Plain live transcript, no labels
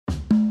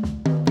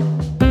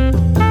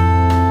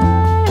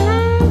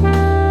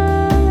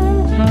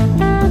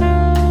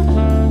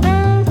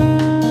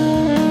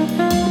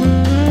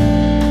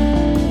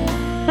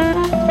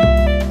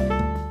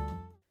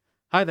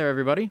Hi there,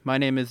 everybody. My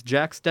name is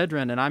Jack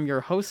Stedron, and I'm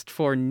your host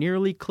for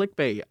Nearly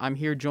Clickbait. I'm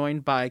here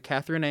joined by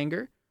Catherine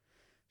Anger,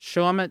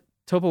 Shoamet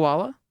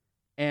Topawala,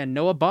 and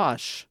Noah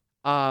Bosch.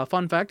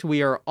 Fun fact,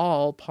 we are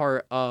all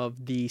part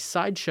of the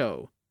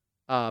Sideshow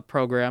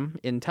program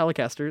in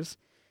Telecasters,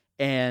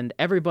 and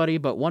everybody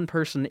but one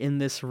person in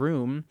this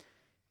room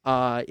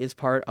is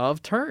part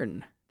of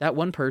Turn. That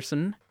one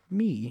person,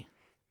 me.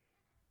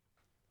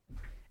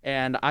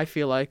 And I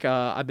feel like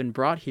I've been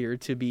brought here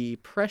to be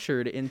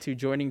pressured into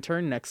joining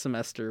Turn next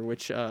semester,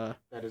 which... That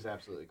is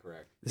absolutely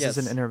correct. This Yes.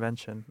 is an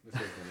intervention. This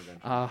is an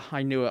intervention.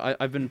 I knew it.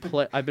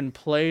 I've been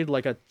played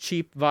like a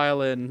cheap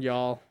violin,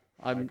 y'all.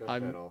 I'm Like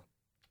a fiddle.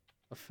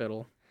 a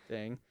fiddle.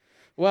 Dang.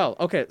 Well,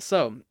 okay.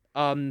 So,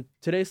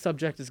 today's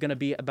subject is gonna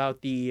be about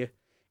the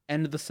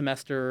end of the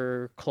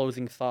semester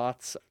closing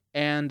thoughts,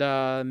 and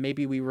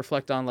maybe we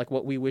reflect on like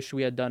what we wish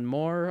we had done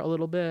more a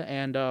little bit,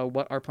 and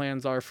what our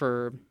plans are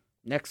for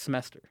next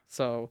semester.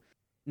 So,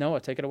 Noah,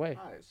 take it away.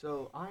 Hi,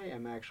 so I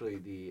am actually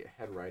the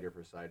head writer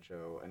for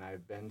Sideshow, and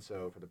I've been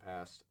so for the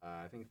past,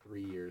 I think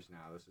 3 years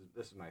now.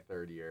 This is my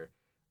third year,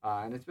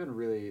 and it's been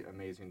really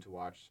amazing to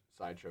watch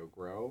Sideshow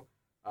grow.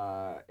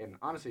 And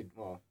honestly,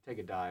 well, take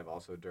a dive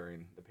also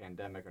during the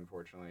pandemic,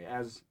 unfortunately,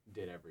 as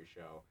did every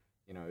show.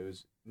 You know, it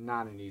was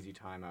not an easy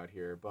time out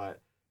here,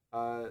 but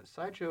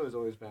Sideshow has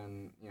always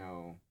been,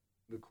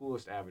 the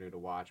coolest avenue to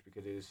watch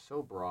because it is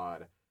so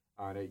broad.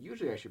 And it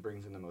usually actually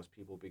brings in the most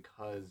people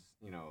because,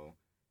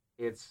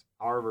 it's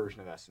our version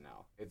of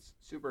SNL. It's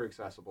super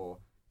accessible,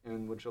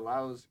 and which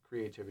allows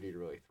creativity to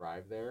really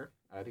thrive there.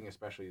 I think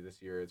especially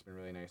this year, it's been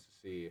really nice to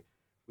see.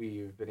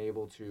 We've been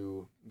able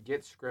to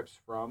get scripts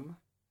from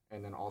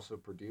and then also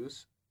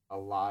produce a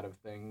lot of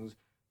things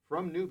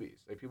from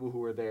newbies, like people who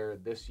were there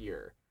this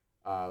year,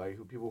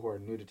 people who are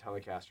new to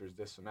Telecasters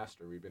this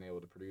semester. We've been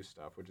able to produce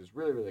stuff, which is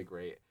really, really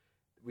great.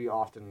 We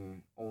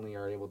often only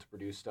are able to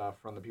produce stuff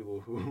from the people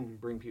who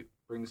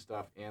bring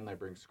stuff in, that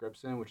bring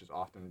scripts in, which is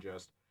often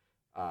just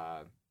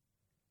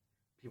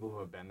people who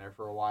have been there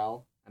for a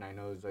while. And I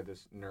know there's like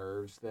this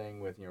nerves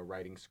thing with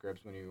writing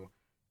scripts when you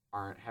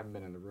haven't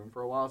been in the room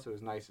for a while. So it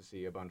was nice to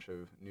see a bunch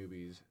of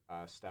newbies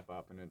step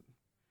up, and it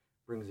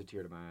brings a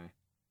tear to my eye.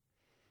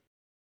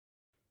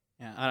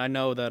 Yeah, and I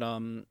know that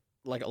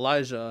like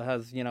Elijah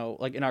has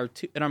like in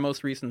our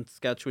most recent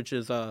sketch, which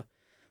is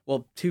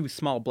two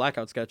small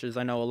blackout sketches.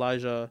 I know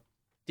Elijah.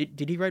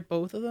 Did he write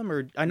both of them,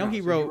 or I know No, he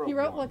so wrote. He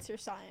wrote one. What's Your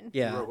Sign?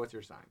 Yeah, He wrote What's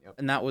Your Sign? Yep.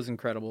 and that was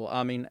incredible.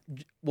 I mean,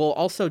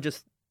 also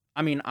just.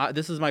 I mean,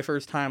 this is my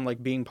first time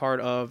like being part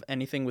of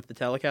anything with the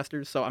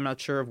Telecasters, so I'm not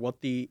sure of what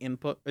the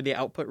input or the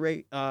output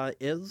rate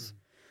is.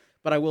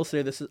 But I will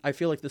say I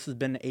feel like this has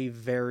been a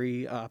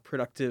very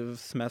productive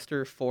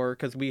semester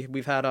because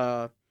we've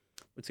had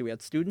we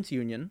had Students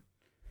Union,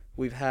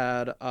 we've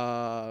had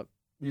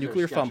These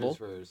Nuclear are sketches Fumble.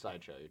 for the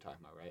Sideshow you're talking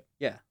about, right?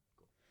 Yeah.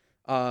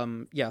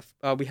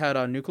 We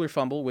had Nuclear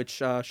Fumble, which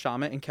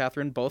Shamet and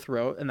Catherine both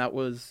wrote, and that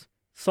was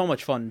so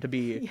much fun to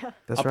be Yeah.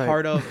 That's a right.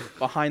 part of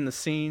behind the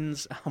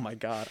scenes. Oh my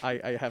god,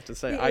 I have to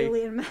say The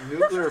alien mask.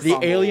 Nuclear the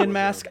Fumble alien was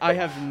mask a I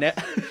have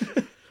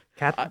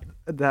Cat,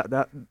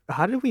 that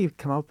how did we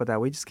come up with that?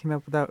 We just came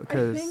up with that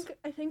because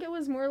I think it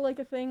was more like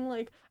a thing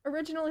like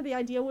originally the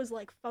idea was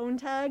like phone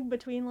tag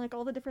between like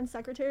all the different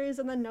secretaries,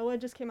 and then Noah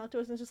just came out to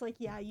us and was just like,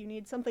 yeah, you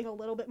need something a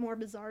little bit more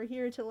bizarre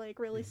here to like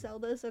really sell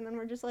this, and then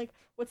we're just like,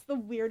 what's the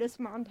weirdest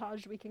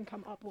montage we can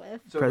come up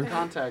with? So for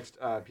context,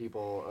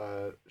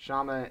 people,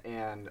 Shama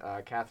and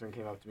Catherine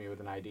came up to me with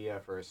an idea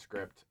for a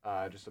script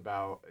just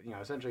about,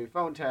 essentially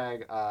phone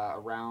tag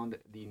around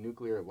the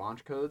nuclear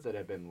launch codes that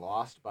have been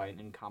lost by an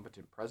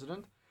incompetent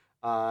president.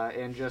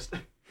 And just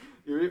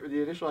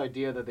the initial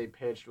idea that they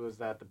pitched was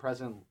that the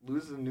president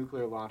loses the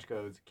nuclear launch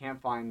codes,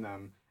 can't find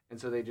them, and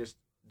so they just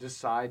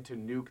decide to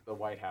nuke the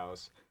White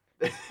House.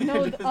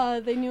 No,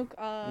 they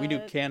nuke. We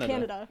nuke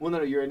Canada. Well,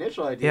 no, your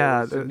initial idea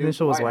was to the nuke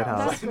initial was White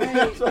House.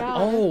 That's right. Yeah.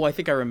 Oh, I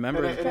think I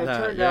remember And it that.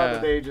 turned Yeah. out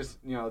that they just,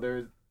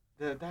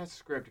 that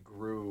script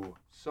grew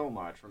so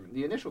much from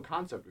the initial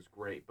concept was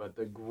great, but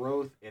the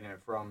growth in it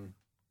from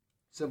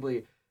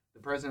simply the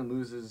president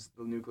loses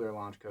the nuclear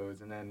launch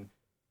codes and then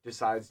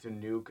decides to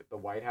nuke the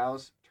White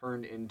House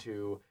turned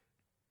into,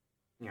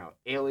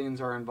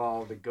 aliens are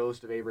involved, the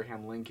ghost of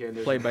Abraham Lincoln.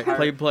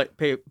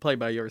 Played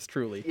by yours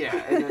truly. Yeah,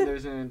 and then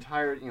there's an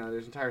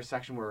entire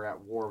section where we're at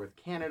war with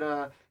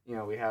Canada.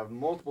 We have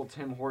multiple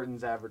Tim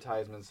Hortons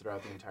advertisements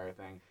throughout the entire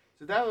thing.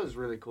 So that was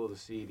really cool to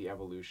see the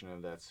evolution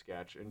of that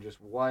sketch and just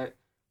what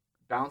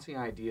bouncing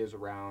ideas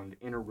around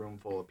in a room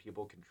full of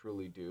people can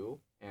truly do,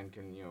 and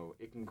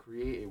it can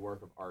create a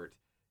work of art,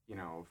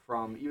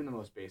 from even the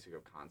most basic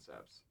of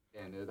concepts.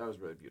 And that was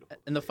really beautiful.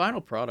 And the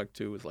final product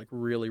too was like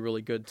really,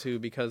 really good too,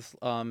 because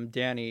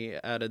Danny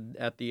added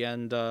at the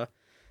end,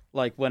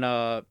 like when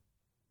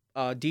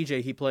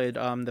DJ he played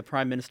the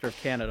Prime Minister of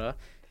Canada,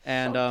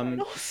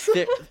 and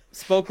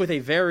spoke with a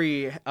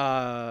very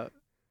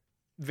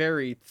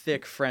very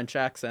thick French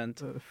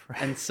accent,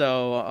 and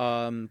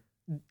so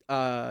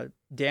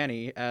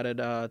Danny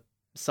added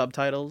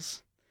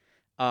subtitles,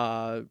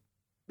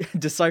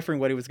 deciphering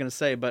what he was gonna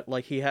say, but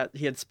like he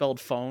had spelled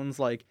phones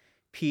like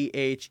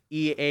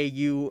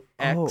PHEAUXNES.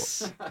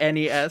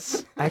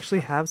 I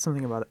actually have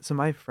something about it. So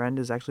my friend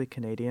is actually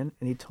Canadian,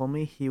 and he told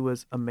me he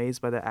was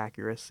amazed by the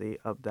accuracy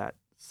of that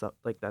that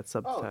Oh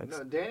subtext.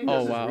 no, Danny Oh,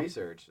 does his wow.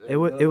 research. It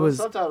Those was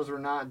subtitles were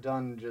not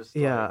done just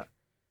Yeah. like,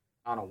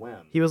 on a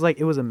whim. He was like,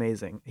 it was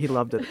amazing. He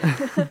loved it.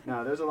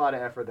 No, there's a lot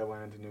of effort that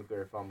went into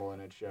Nuclear Fumble,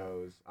 and it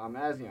shows.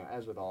 As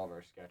with all of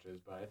our sketches,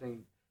 but I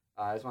think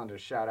I just wanted to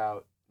shout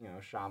out,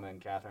 Shama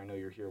and Catherine. I know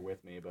you're here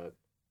with me, but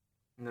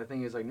the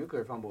thing is, like,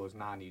 Nuclear Fumble is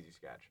not an easy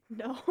sketch.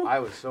 No. I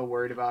was so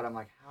worried about it. I'm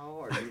like,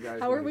 how are you guys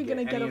How are going we to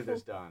gonna get get any a of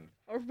this full- done?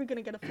 Or if we're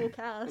gonna get a full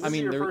cast. Is I this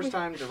mean, your there- first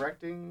time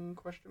directing?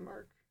 Question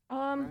mark.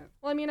 Right.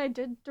 Well, I mean, I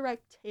did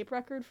direct Tape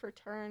Record for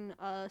Turn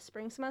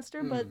spring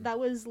semester, Mm. but that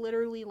was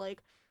literally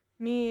like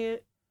me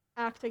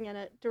acting in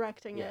it,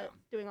 directing Yeah. it,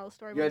 doing all the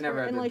storyboards. You had never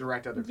for it, had and, to like,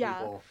 direct other yeah.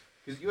 people,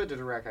 because you had to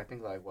direct, I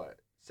think, like what,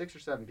 6 or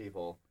 7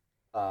 people,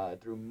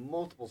 through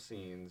multiple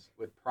scenes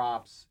with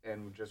props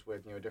and just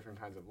with different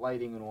kinds of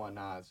lighting and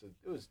whatnot. So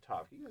it was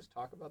tough. Can you guys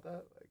talk about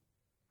that? Like,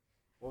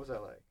 what was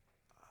that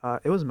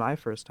like? It was my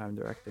first time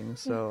directing,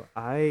 so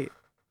I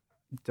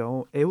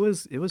don't. It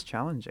was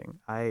challenging.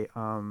 I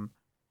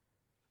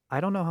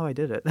don't know how I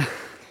did it,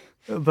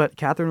 but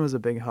Catherine was a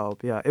big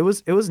help. Yeah, it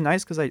was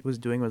nice because I was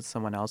doing it with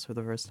someone else for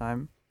the first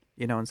time,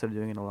 instead of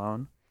doing it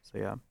alone. So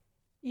yeah.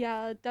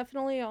 Yeah,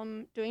 definitely.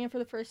 Doing it for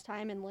the first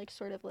time and like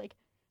sort of like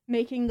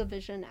making the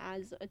vision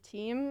as a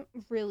team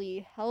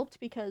really helped,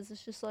 because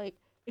it's just like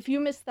if you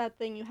miss that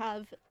thing, you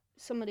have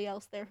somebody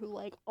else there who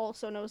like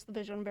also knows the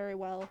vision very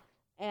well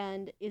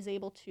and is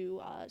able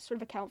to sort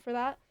of account for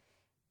that.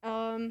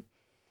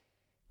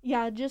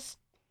 Yeah, just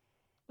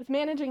with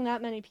managing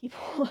that many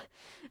people,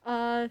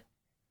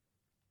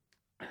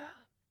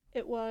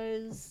 it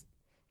was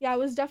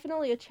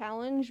definitely a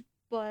challenge,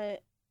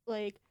 but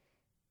like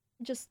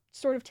just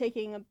sort of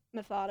taking a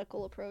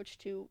methodical approach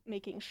to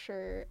making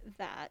sure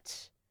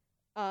that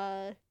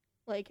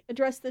like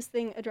address this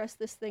thing,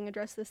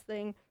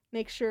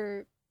 make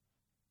sure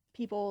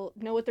people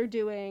know what they're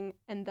doing,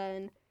 and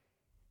then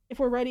if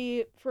we're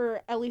ready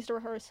for at least a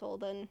rehearsal,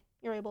 then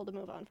you're able to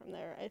move on from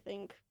there. I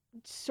think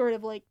sort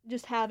of like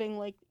just having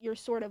like your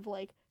sort of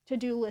like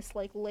to-do list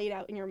like laid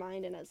out in your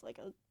mind and as like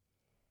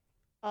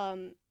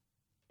an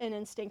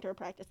instinct or a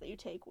practice that you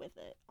take with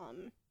it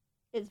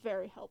is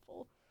very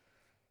helpful.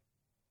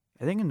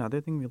 I think another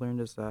thing we learned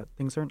is that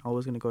things aren't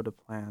always going to go to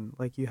plan.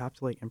 Like, you have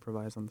to, like,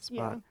 improvise on the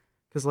spot. Yeah.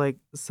 Because, like,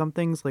 some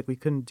things, like, we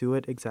couldn't do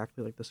it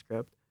exactly like the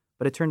script,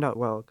 but it turned out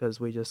well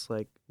because we just,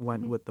 like,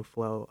 went with the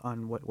flow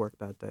on what worked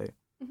that day.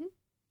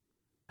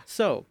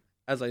 So,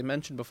 as I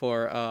mentioned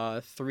before,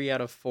 3 out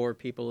of 4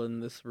 people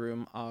in this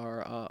room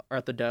are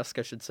at the desk,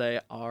 I should say,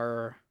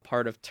 are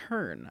part of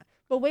Turn.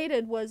 But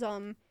Weighted was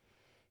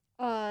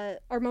our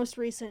most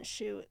recent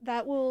shoot.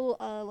 That will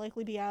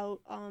likely be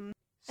out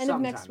end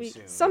of next week.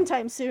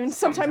 Sometime soon.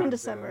 Sometime in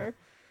December.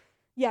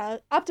 Yeah,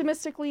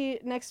 optimistically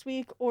next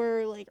week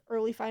or like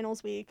early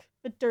finals week,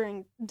 but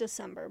during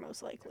December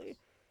most likely.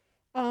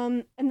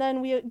 And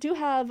then we do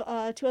have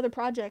 2 other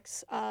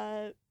projects.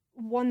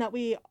 One that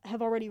we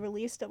have already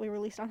released, that we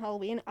released on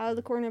Halloween, Out of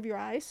the Corner of Your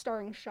Eye,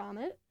 starring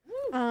Shamit.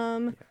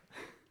 And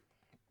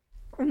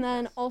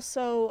then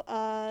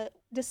also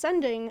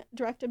Descending,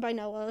 directed by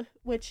Noah,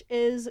 which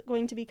is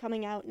going to be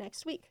coming out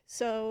next week.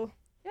 So,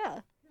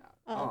 yeah.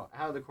 Out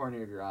of the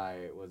Corner of Your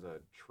Eye was a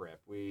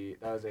trip.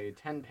 That was a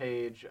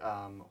 10-page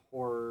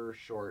horror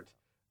short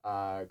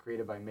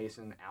created by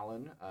Mason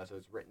Allen. So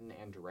it's written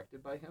and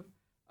directed by him.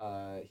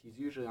 He's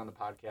usually on the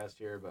podcast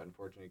here, but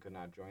unfortunately could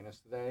not join us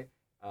today.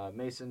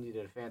 Mason, you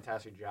did a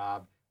fantastic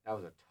job. That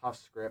was a tough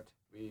script.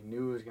 We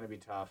knew it was going to be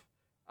tough,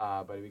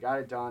 but we got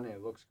it done, and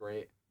it looks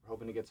great. We're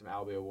hoping to get some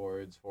Albie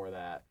Awards for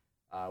that,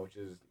 which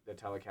is the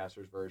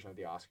Telecaster's version of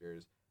the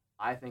Oscars.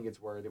 I think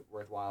it's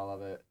worthwhile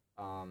of it.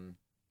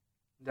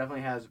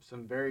 Definitely has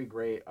some very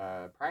great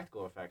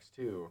practical effects,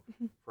 too,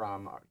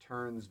 from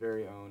Turn's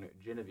very own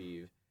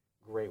Genevieve.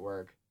 Great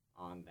work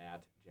on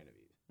that, Genevieve.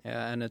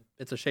 Yeah, and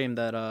it's a shame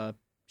that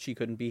she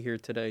couldn't be here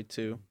today,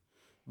 too.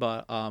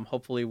 But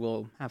hopefully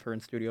we'll have her in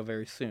studio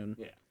very soon.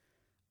 Yeah.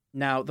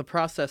 Now, the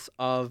process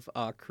of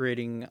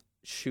creating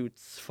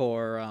shoots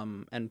for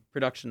and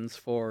productions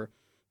for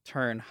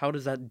Turn, how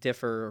does that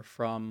differ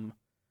from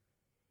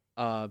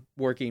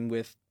working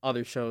with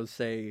other shows,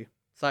 say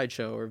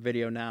Sideshow or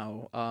Video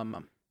Now?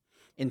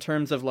 In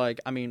terms of like,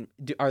 I mean,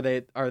 are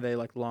they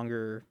like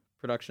longer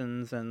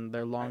productions and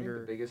they're longer? I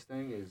think the biggest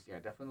thing is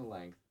definitely the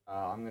length.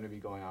 I'm going to be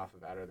going off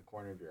of Out of the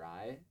Corner of Your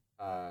Eye.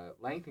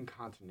 Length and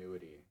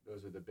continuity,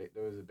 those are the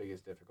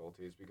biggest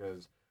difficulties,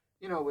 because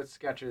with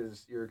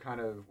sketches you're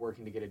kind of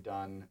working to get it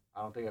done.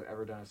 I don't think I've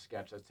ever done a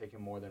sketch that's taken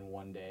more than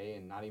 1 day,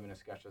 and not even a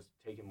sketch that's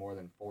taken more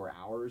than 4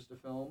 hours to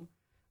film.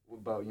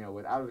 But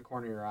with Out of the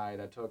Corner of Your Eye,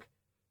 that took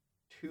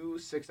 2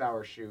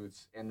 6-hour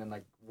shoots and then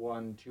like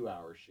 1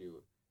 2-hour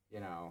shoot,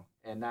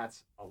 and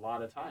that's a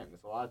lot of time.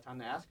 That's a lot of time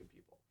to ask of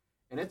people,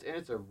 and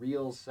it's a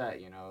real set.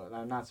 And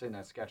I'm not saying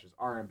that sketches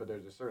aren't, but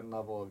there's a certain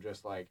level of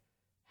just like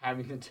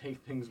having to take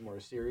things more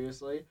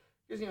seriously,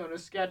 because in a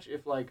sketch,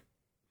 if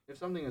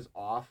something is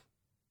off,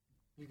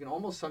 you can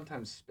almost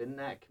sometimes spin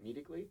that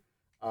comedically.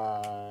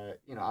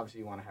 You know,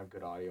 obviously you want to have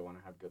good audio, want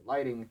to have good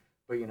lighting,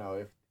 but you know,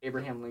 if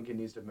Abraham Lincoln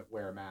needs to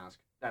wear a mask,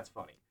 that's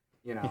funny.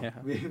 You know, Yeah.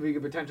 we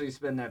could potentially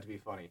spin that to be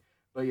funny.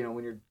 But you know,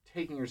 when you're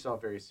taking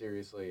yourself very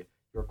seriously,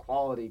 your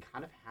quality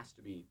kind of has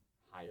to be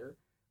higher.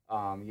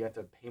 You have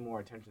to pay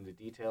more attention to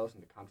details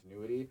and to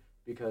continuity,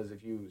 because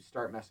if you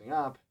start messing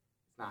up,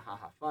 it's not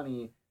haha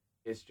funny.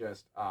 It's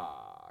just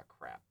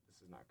crap.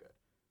 This is not good.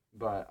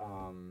 But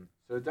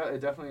so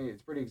it definitely,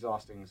 it's pretty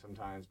exhausting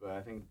sometimes. But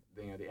I think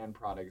the end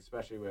product,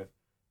 especially with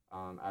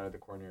out of the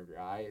corner of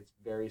your eye, it's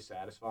very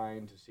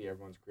satisfying to see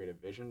everyone's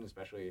creative vision,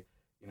 especially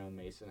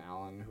Mason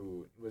Allen,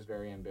 who was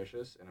very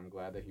ambitious, and I'm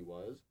glad that he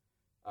was,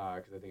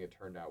 because I think it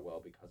turned out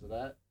well because of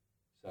that.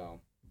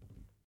 So.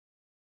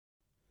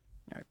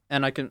 Right.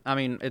 And I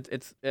mean, I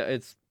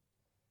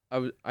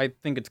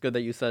think it's good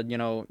that you said,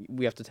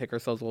 we have to take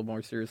ourselves a little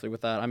more seriously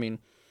with that. I mean,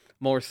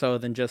 more so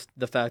than just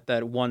the fact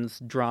that one's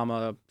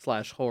drama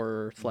 /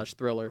 horror /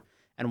 thriller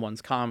and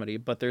one's comedy,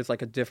 but there's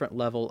like a different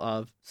level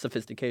of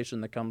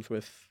sophistication that comes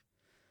with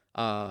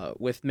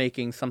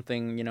making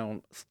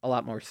something, a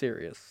lot more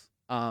serious.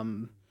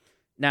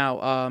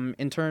 Now,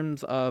 in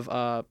terms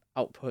of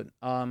output,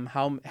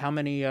 how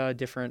many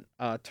different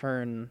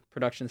Turn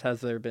productions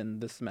has there been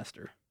this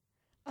semester?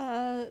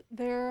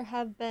 There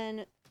have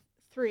been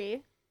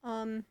 3,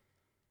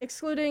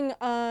 excluding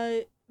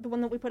the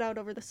one that we put out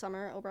over the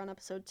summer, over on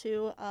episode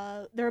 2.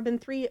 There have been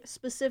 3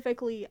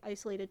 specifically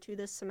isolated to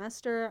this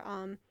semester.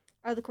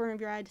 Out of the Corner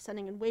of Your Eye,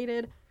 Descending and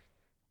Weighted.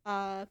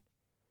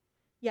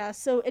 Yeah,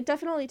 so it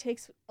definitely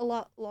takes a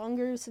lot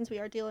longer since we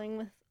are dealing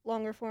with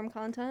longer form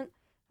content.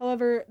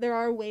 However, there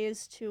are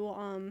ways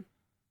to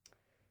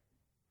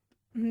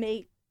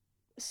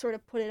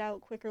put it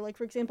out quicker. Like,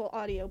 for example,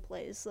 audio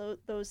plays. So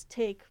those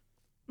take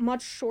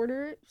much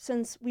shorter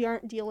since we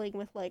aren't dealing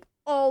with like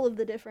all of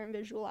the different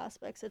visual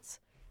aspects. It's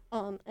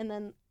and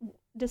then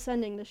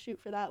Descending, the shoot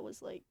for that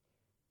was like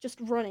just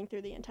running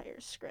through the entire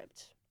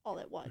script all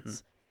at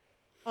once.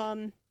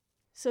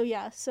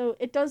 So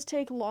it does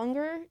take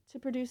longer to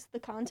produce the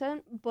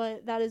content,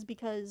 but that is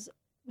because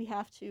we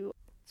have to.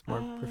 It's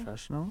more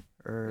professional,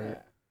 or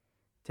Yeah.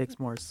 takes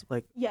more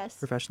Yes.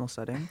 professional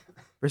setting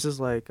versus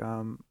like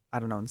I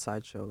don't know, in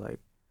Sideshow, like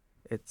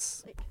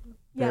it's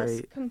Yes,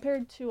 very.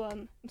 compared to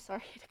I'm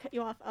sorry to cut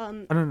you off. I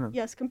don't know.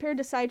 Yes, compared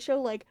to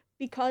Sideshow, like,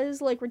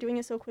 because like we're doing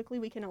it so quickly,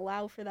 we can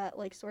allow for that,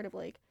 like, sort of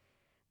like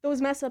those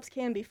mess ups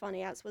can be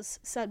funny, as was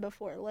said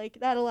before. Like,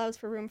 that allows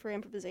for room for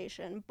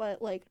improvisation.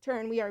 But like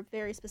Turn, we are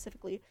very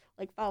specifically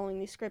like following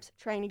these scripts,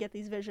 trying to get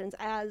these visions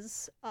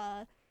as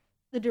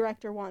the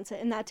director wants it,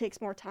 and that takes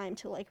more time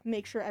to like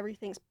make sure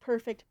everything's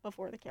perfect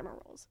before the camera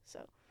rolls.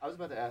 So I was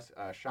about to ask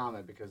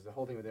Shaman, because the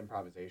whole thing with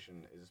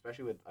improvisation is,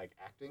 especially with like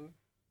acting,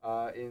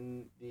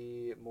 in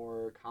the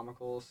more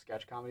comical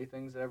sketch comedy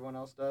things that everyone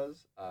else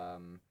does.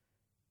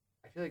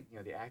 I feel like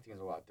the acting is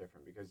a lot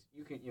different, because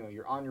you can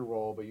you're on your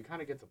role, but you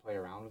kind of get to play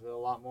around with it a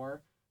lot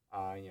more.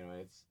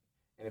 It's,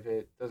 and if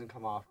it doesn't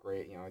come off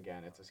great,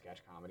 again, it's a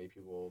sketch comedy.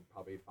 People will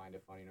probably find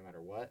it funny no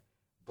matter what.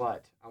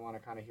 But I want to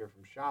kind of hear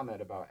from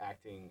Shaman about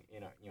acting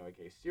in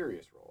a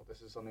serious role.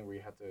 This is something where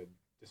you have to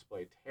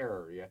display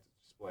terror. You have to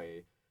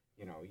display,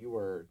 you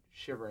were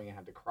shivering and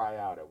had to cry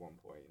out at one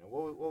point.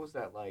 What was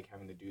that like,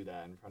 having to do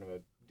that in front of a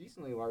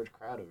decently large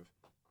crowd of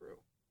crew?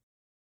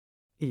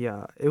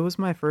 Yeah, it was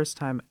my first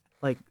time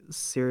like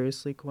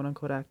seriously quote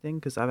unquote acting,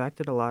 because I've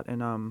acted a lot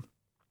in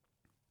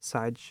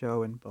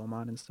Sideshow and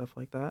Beaumont and stuff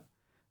like that,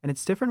 and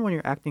it's different when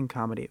you're acting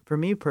comedy. For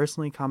me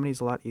personally, comedy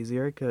is a lot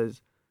easier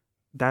because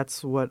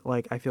that's what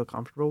like I feel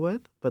comfortable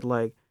with. But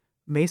like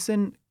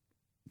Mason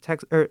I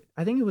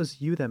think it was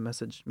you that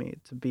messaged me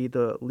to be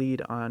the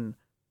lead on.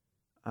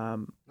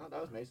 No, that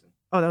was Mason.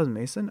 Oh, that was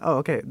Mason? Oh,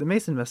 okay. The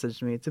Mason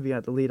messaged me to be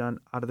at the lead on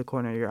Out of the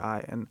Corner of Your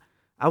Eye. And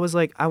I was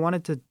like, I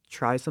wanted to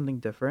try something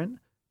different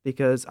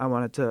because I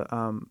wanted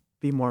to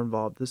be more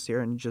involved this year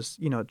and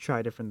just,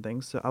 try different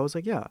things. So I was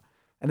like, yeah.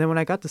 And then when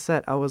I got to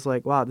set, I was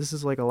like, wow, this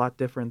is like a lot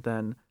different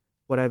than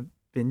what I've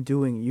been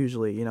doing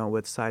usually,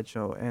 with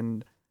Sideshow.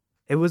 And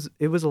it was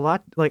a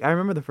lot. Like, I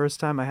remember the first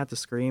time I had to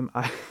scream,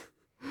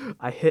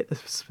 I hit a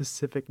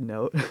specific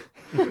note.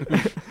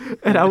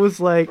 And I was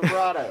like,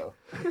 vibrato.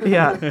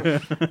 Yeah.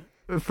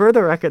 For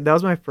the record, that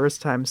was my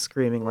first time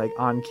screaming like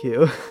on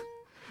cue.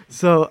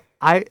 So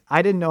I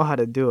didn't know how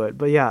to do it.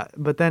 But yeah,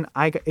 but then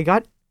it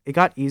got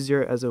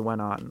easier as it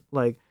went on.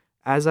 Like,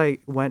 as I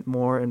went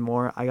more and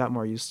more, I got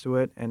more used to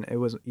it, and it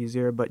was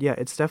easier. But yeah,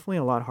 it's definitely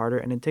a lot harder,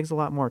 and it takes a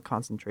lot more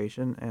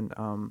concentration and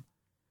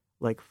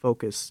like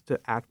focus to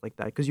act like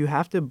that, because you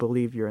have to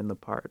believe you're in the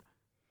part,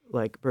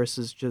 like,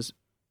 versus just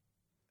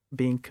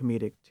being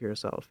comedic to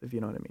yourself, if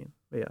you know what I mean.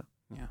 But yeah.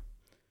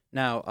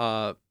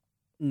 Now,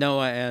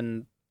 Noah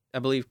and I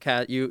believe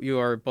Kat, you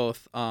are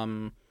both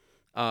Turn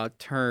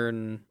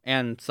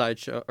and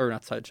Sideshow, or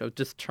not Sideshow,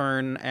 just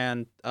Turn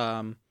and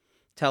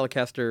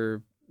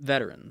Telecaster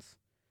veterans.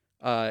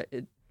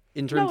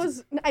 In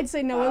terms, I'd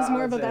say Noah's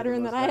more of a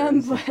veteran than I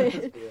am,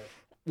 but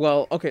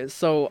well, okay,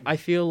 so I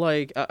feel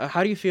like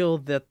how do you feel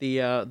that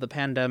the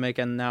pandemic,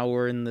 and now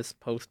we're in this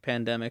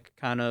post-pandemic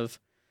kind of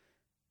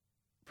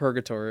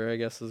purgatory, I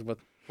guess is what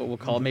we'll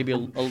call it. Maybe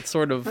a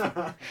sort of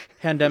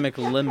pandemic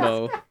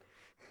limbo.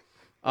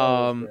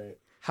 That's great.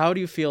 How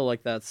do you feel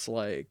like that's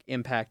like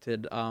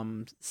impacted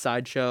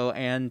Sideshow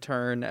and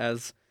Turn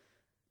as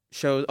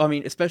shows? I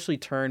mean, especially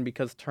Turn,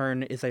 because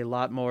Turn is a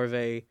lot more of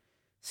a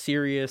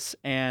serious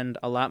and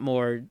a lot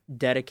more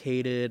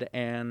dedicated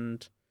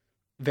and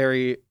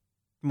very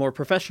more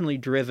professionally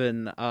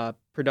driven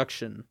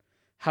production.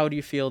 How do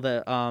you feel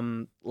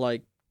that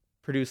like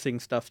producing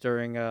stuff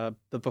during the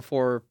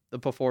before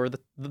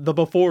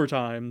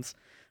times,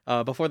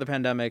 before the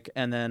pandemic,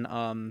 and then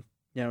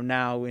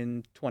now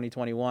in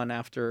 2021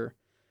 after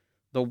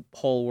the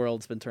whole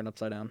world's been turned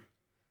upside down?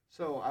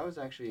 So I was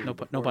actually No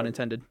pun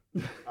intended.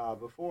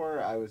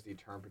 Before I was the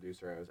Turn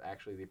producer, I was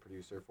actually the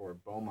producer for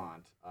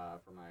Beaumont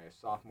for my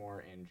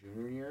sophomore and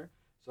junior year.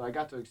 So I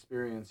got to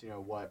experience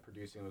what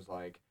producing was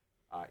like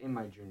in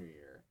my junior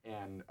year,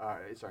 and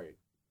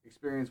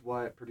experience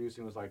what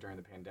producing was like during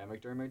the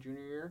pandemic during my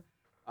junior year,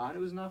 and it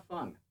was not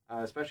fun.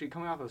 Especially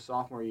coming off of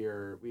sophomore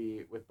year,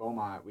 with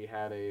Beaumont we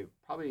had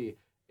probably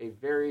a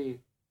very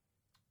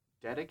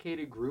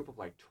dedicated group of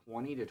like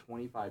 20 to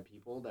 25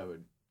 people that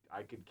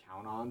I could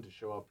count on to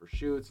show up for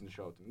shoots and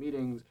show up to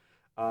meetings,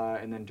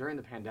 and then during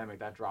the pandemic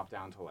that dropped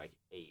down to like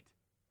 8,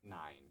 9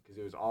 because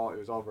it was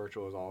all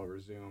virtual, it was all over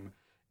Zoom,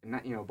 and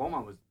that,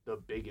 Beaumont was the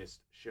biggest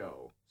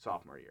show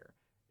sophomore year,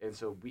 and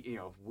so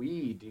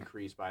we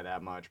decreased by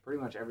that much. Pretty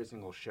much every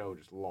single show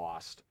just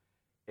lost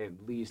at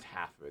least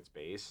half of its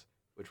base,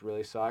 which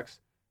really sucks.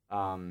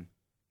 And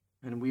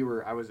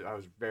I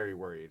was very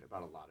worried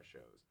about a lot of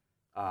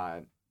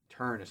shows.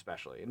 Turn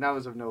especially, and that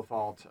was of no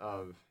fault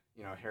of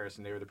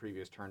Harrison. They were the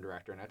previous Turn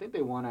director, and I think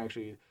they won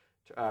actually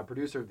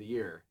producer of the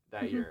year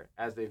that year,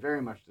 as they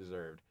very much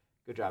deserved.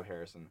 Good job,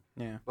 Harrison.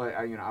 Yeah. But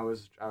I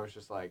was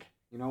just like,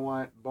 you know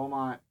what,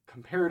 Beaumont,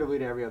 comparatively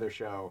to every other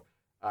show,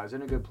 is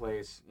in a good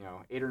place.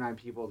 8 or 9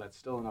 people, that's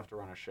still enough to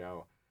run a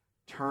show.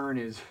 Turn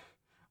is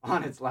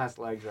on its last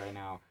legs right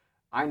now.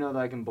 I know that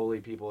I can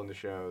bully people in the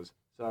shows,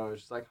 so I was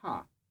just like,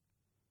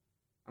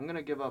 I'm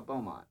gonna give up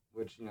Beaumont,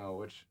 which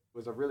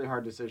was a really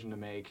hard decision to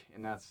make,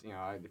 and that's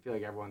I feel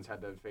like everyone's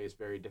had to face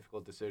very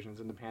difficult decisions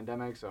in the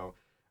pandemic, so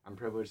I'm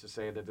privileged to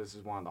say that this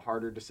is one of the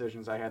harder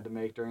decisions I had to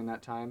make during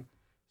that time.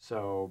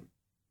 So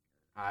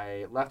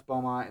I left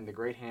Beaumont in the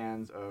great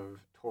hands of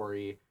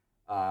Tori,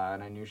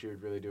 and I knew she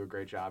would really do a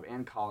great job,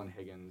 and Colin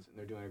Higgins, and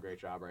they're doing a great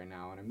job right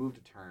now, and I moved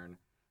to Turn.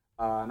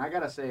 And I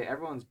gotta say,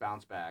 everyone's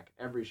bounce back,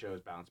 every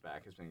show's bounce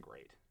back has been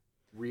great.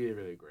 Really,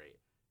 really great.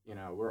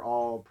 We're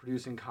all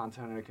producing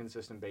content on a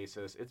consistent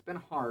basis. It's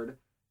been hard,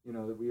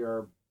 that we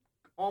are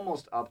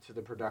almost up to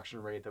the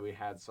production rate that we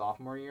had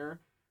sophomore year.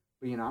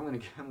 But I'm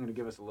gonna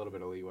give us a little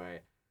bit of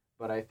leeway.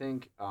 But I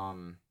think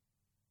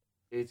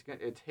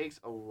it takes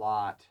a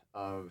lot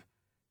of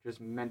just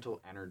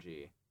mental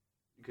energy,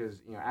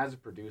 because as a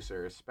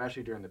producer,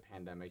 especially during the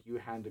pandemic, you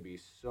had to be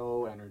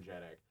so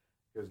energetic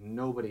because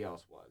nobody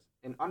else was,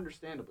 and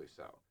understandably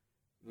so.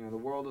 The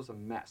world was a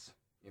mess.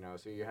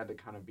 So you had to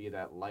kind of be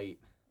that light,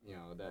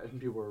 that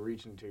people were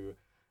reaching to,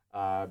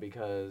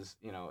 because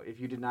if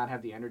you did not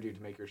have the energy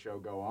to make your show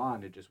go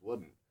on, it just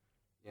wouldn't.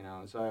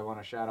 And so I want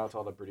to shout out to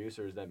all the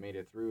producers that made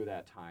it through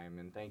that time,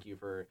 and thank you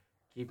for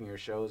keeping your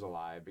shows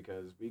alive,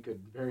 because we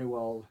could very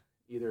well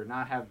either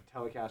not have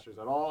telecasters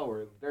at all,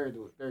 or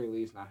very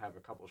least not have a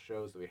couple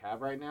shows that we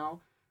have right now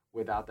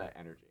without that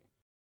energy.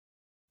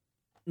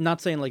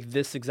 Not saying like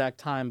this exact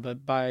time,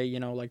 but by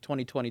like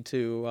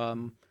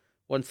 2022,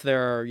 once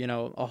there are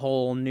a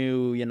whole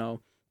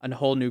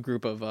new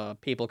group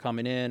of people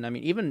coming in. I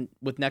mean, even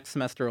with next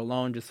semester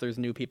alone, just there's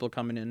new people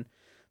coming in.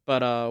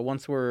 But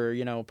once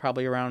we're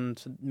probably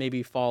around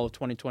maybe fall of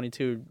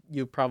 2022,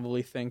 you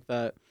probably think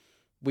that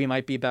we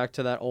might be back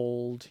to that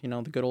old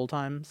the good old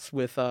times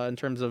with in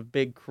terms of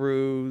big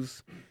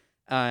crews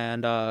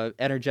and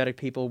energetic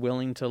people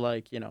willing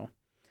to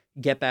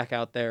get back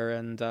out there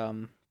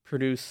and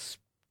produce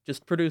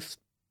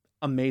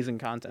amazing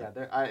content.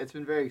 Yeah, it's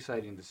been very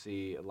exciting to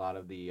see a lot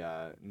of the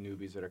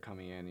newbies that are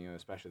coming in,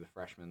 especially the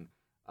freshmen.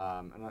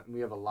 And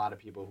we have a lot of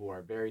people who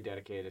are very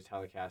dedicated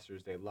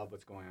telecasters. They love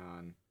what's going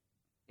on.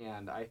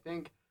 And I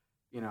think,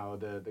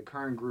 the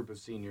current group of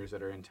seniors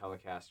that are in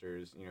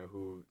telecasters,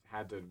 who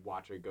had to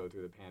watch it go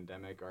through the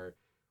pandemic,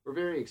 we're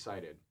very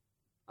excited.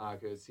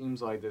 Because it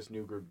seems like this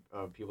new group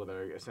of people that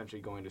are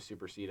essentially going to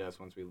supersede us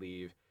once we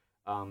leave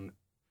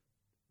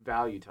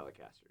value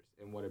telecasters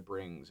and what it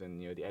brings, and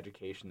the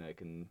education that it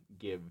can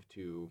give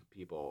to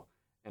people.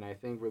 And I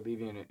think we're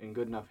leaving it in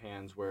good enough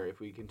hands where if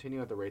we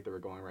continue at the rate that we're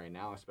going right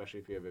now, especially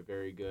if we have a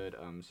very good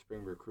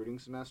spring recruiting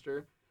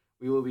semester,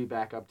 we will be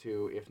back up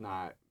to, if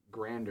not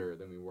grander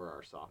than we were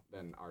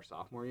our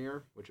sophomore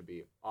year, which would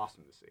be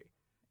awesome to see.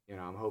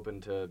 I'm hoping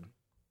to,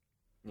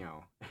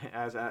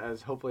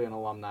 as hopefully an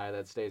alumni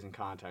that stays in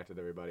contact with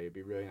everybody, it'd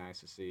be really nice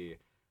to see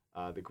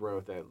the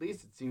growth that at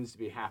least it seems to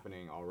be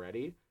happening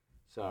already.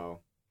 So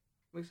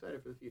I'm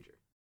excited for the future.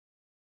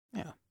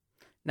 Yeah.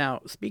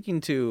 Now, speaking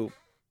to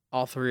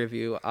all three of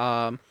you,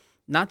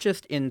 not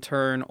just in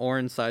Turn or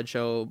in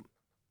Sideshow,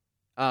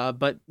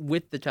 but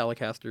with the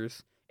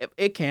telecasters,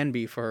 it can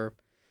be for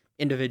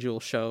individual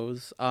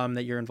shows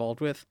that you're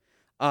involved with.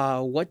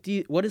 What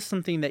is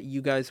something that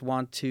you guys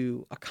want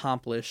to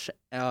accomplish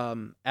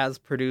as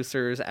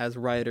producers, as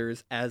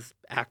writers, as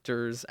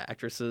actors,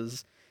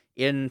 actresses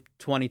in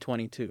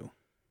 2022?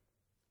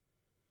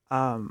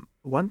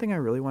 One thing I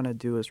really want to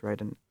do is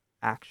write an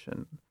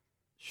action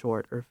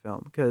short or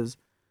film because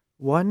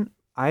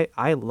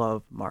I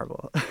love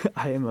Marvel.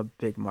 I am a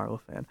big Marvel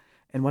fan.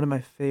 And one of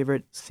my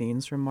favorite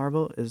scenes from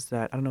Marvel is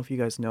that, I don't know if you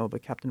guys know,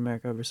 but Captain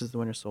America versus the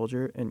Winter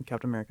Soldier in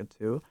Captain America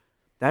 2,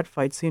 that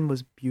fight scene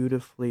was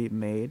beautifully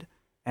made.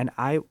 And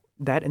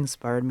that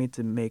inspired me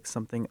to make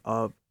something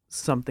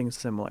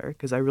similar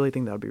because I really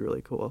think that would be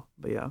really cool.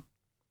 But yeah.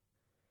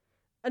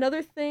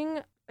 Another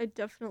thing I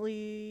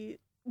definitely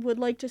would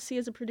like to see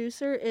as a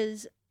producer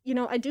is, you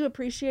know, I do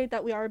appreciate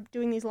that we are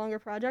doing these longer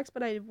projects,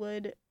 but I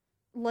would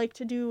like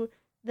to do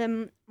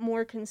them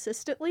more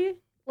consistently.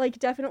 Like,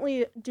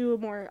 definitely do a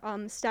more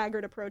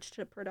staggered approach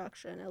to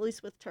production, at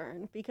least with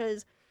Turn,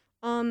 because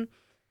I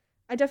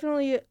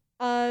definitely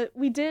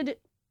we did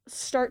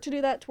start to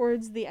do that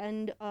towards the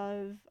end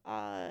of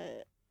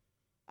Out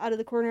of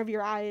the Corner of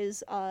Your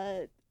Eyes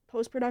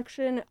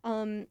post-production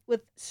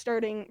with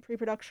starting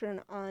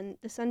pre-production on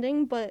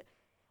Descending, but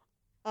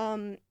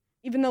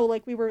even though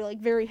like we were like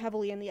very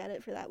heavily in the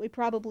edit for that, we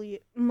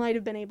probably might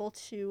have been able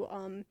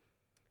to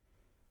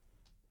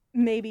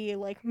maybe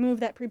like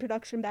move that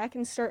pre-production back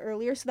and start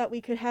earlier so that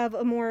we could have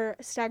a more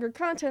staggered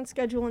content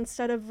schedule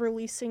instead of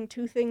releasing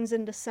 2 things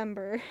in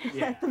December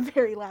at the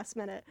very last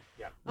minute.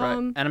 Yeah. Right.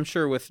 And I'm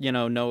sure with,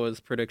 Noah's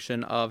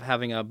prediction of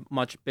having a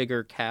much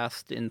bigger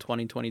cast in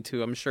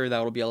 2022, I'm sure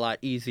that will be a lot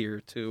easier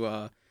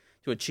to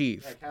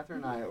achieve. Yeah,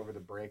 Catherine and I over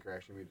the break are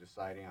actually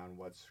deciding on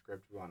what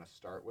script we want to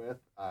start with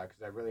because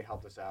that really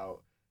helped us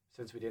out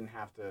since we didn't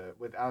have to,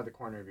 with Out of the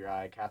Corner of Your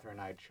Eye, Catherine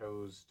and I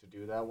chose to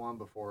do that one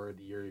before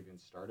the year even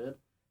started.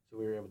 So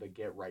we were able to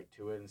get right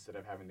to it instead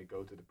of having to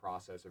go through the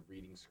process of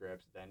reading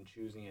scripts, then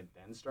choosing it,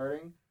 then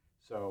starting.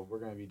 So we're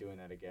going to be doing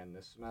that again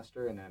this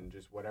semester, and then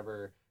just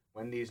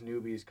when these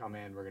newbies come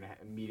in, we're going to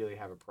immediately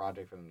have a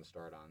project for them to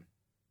start on.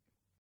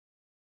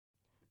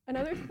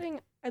 Another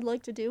thing I'd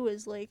like to do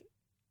is like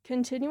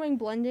continuing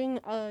blending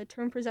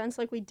Turn Presents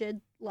like we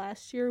did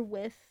last year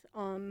with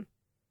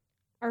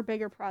our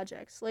bigger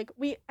projects. Like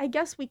I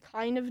guess we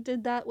kind of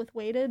did that with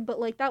Weighted, but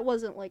like that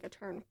wasn't like a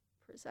Turn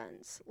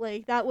Presents.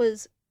 Like that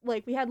was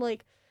like we had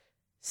like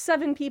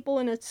 7 people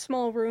in a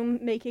small room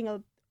making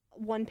a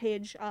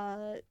 1-page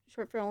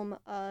short film,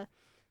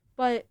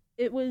 but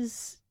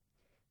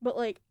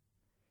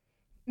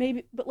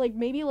maybe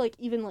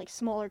even like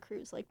smaller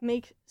crews, like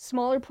make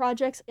smaller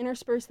projects,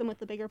 intersperse them with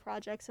the bigger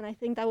projects, and I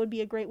think that would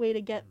be a great way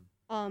to get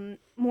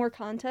more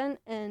content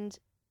and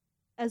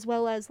as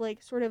well as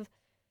like sort of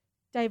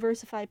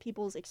diversify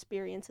people's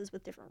experiences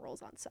with different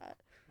roles on set.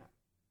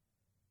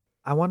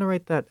 I want to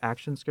write that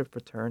action script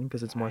for Turn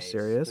because it's more Nice,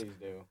 serious. Please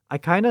do. I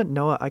kind of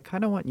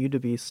want you to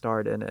be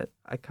starred in it.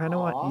 I kind of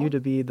want you to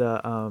be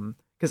the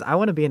because I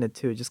want to be in it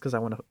too, just because I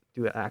want to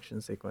do an action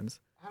sequence.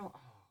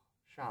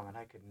 Shaman,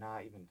 I could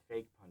not even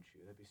fake punch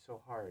you. That'd be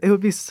so hard. It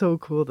would be so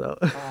cool though.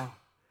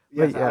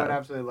 Yes, yeah. I would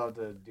absolutely love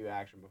to do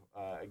action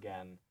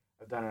again.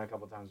 I've done it a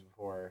couple times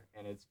before,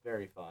 and it's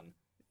very fun.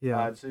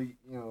 Yeah. So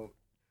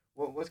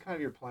what's kind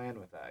of your plan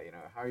with that?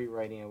 How are you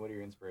writing it? What are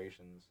your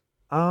inspirations?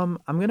 I'm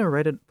gonna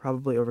write it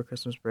probably over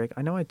Christmas break.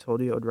 I know I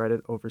told you I would write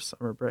it over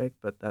summer break,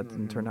 but that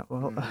didn't turn out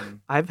well.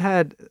 I've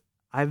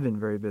been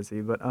very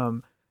busy, but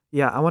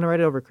yeah, I want to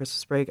write it over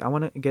Christmas break. I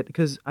want to get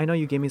because I know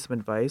you gave me some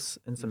advice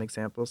and some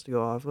examples to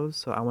go off of,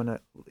 so I want to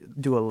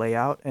do a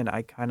layout, and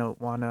I kind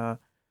of want to.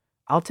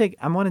 I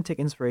want to take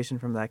inspiration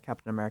from that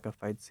Captain America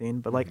fight scene,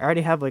 but like I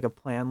already have like a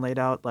plan laid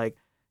out. Like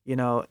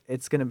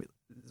it's gonna be.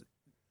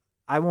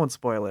 I won't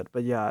spoil it,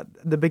 but yeah,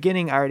 the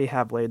beginning I already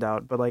have laid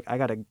out, but like I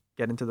gotta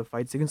get into the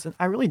fight sequence, and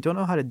I really don't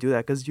know how to do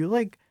that because you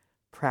like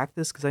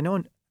practice because I know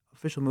in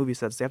official movie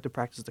sets they have to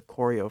practice the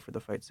choreo for the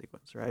fight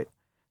sequence, right?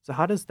 So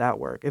how does that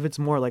work if it's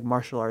more like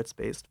martial arts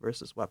based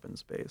versus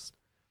weapons based?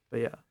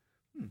 But yeah,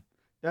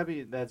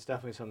 that's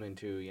definitely something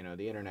too.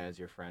 The internet is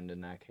your friend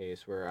in that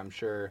case. Where I'm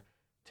sure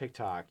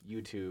TikTok,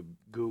 YouTube,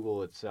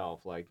 Google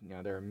itself, like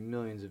there are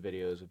millions of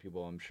videos of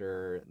people. I'm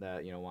sure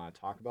that want to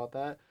talk about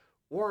that.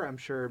 Or I'm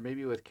sure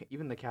maybe with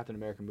even the Captain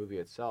America movie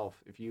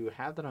itself, if you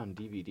have that on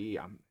DVD,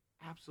 I'm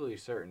absolutely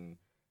certain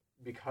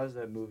because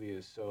that movie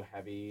is so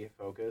heavy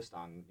focused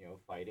on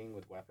fighting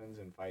with weapons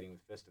and fighting with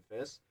fist to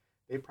fist,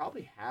 they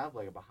probably have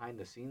like a behind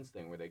the scenes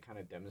thing where they kind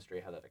of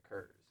demonstrate how that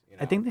occurs.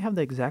 I think they have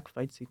the exact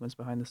fight sequence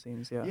behind the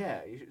scenes. Yeah. Yeah.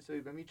 So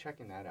maybe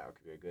checking that out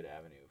could be a good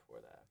avenue for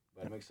that.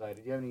 But I'm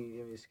excited. Do you have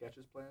any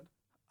sketches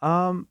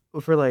planned?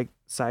 For like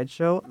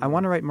Sideshow, I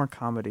want to write more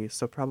comedy,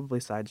 so probably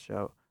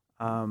Sideshow.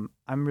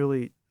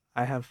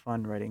 I have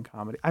fun writing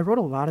comedy. I wrote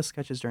a lot of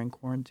sketches during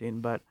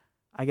quarantine, but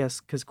I guess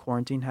because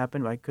quarantine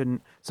happened, I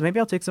couldn't. So maybe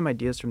I'll take some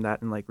ideas from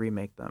that and like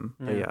remake them.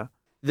 But yeah.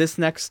 This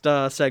next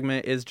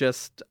segment is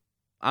just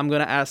I'm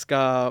gonna ask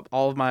all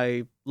of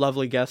my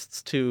lovely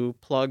guests to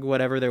plug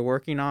whatever they're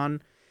working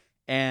on,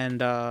 and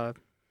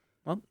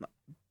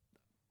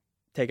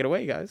take it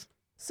away, guys.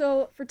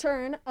 So for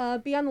Turn,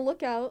 be on the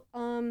lookout.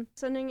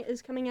 Sending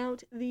is coming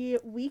out the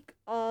week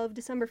of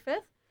December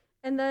 5th,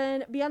 and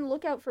then be on the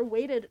lookout for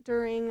Weighted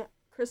during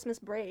Christmas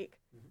break.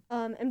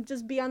 And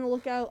just be on the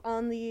lookout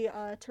on the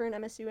Turn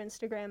MSU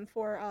Instagram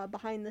for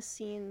behind the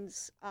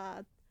scenes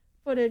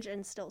footage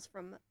and stills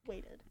from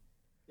Weighted.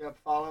 Yep,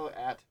 follow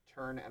at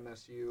Turn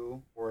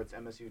MSU, or it's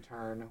MSU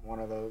Turn, one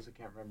of those. I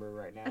can't remember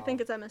right now. I think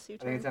it's MSU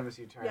Turn. I think it's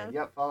MSU Turn. Yeah.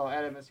 Yep, follow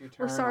at MSU Turn.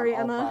 We're sorry,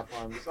 on all Emma.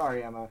 platforms.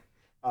 Sorry, Emma.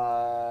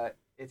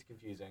 It's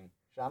confusing.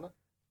 Shama?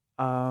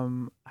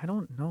 I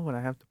don't know what I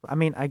have to. I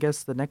mean, I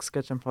guess the next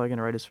sketch I'm probably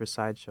gonna write is for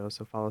Sideshow,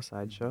 so follow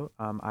Sideshow.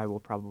 I will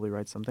probably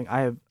write something.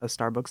 I have a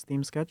Starbucks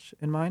theme sketch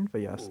in mind,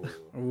 but yes,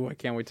 Ooh. Ooh, I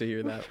can't wait to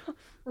hear that.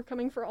 We're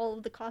coming for all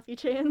of the coffee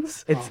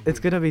chains. it's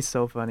gonna be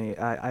so funny.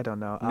 I don't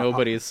know.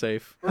 Nobody is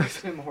safe. First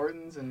Tim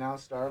Hortons and now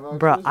Starbucks.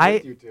 Bruh,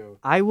 Who's with you two?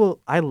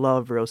 I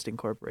love roasting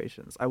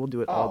corporations. I will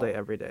do it all day, Oh.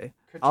 every day.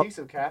 Critiques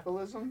of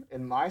capitalism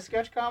in my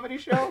sketch comedy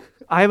show?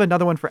 I have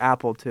another one for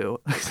Apple too.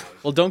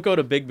 Well, don't go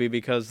to Bigby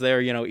because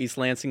they're, East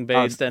Lansing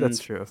based and that's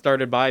true.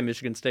 started by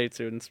Michigan State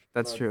students.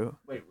 That's But- true.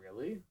 Wait,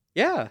 really?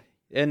 Yeah,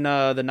 in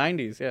the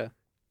 90s, yeah.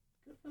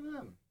 Good for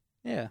them.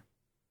 Yeah.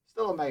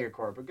 Still a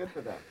megacorp, but good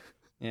for them.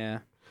 Yeah.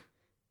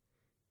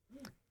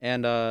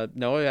 And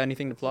Noah,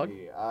 anything to plug?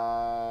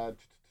 Let's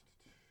see,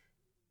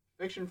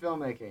 fiction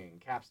filmmaking,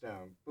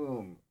 Capstone,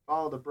 boom.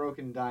 Follow the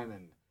Broken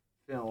Diamond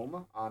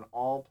film on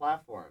all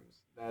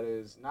platforms. That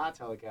is not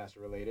Telecaster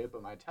related,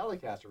 but my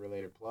Telecaster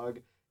related plug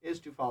is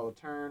to follow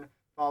Turn,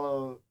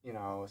 follow,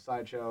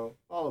 Sideshow,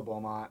 follow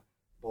Beaumont,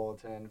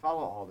 Bulletin,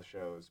 follow all the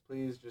shows.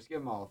 Please just give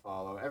them all a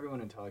follow. Everyone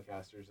in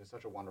Telecasters does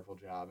such a wonderful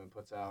job and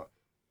puts out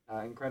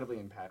incredibly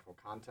impactful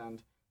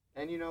content.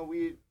 And,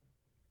 we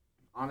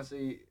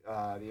honestly,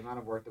 the amount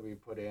of work that we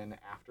put in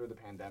after the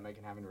pandemic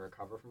and having to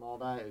recover from all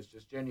that is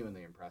just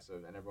genuinely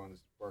impressive, and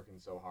everyone's working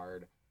so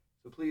hard.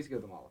 So please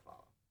give them all a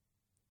follow.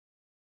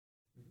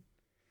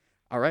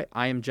 All right,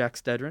 I am Jack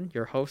Stedron,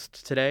 your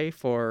host today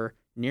for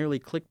Nearly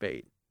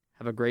Clickbait.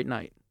 Have a great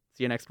night.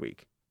 See you next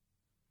week.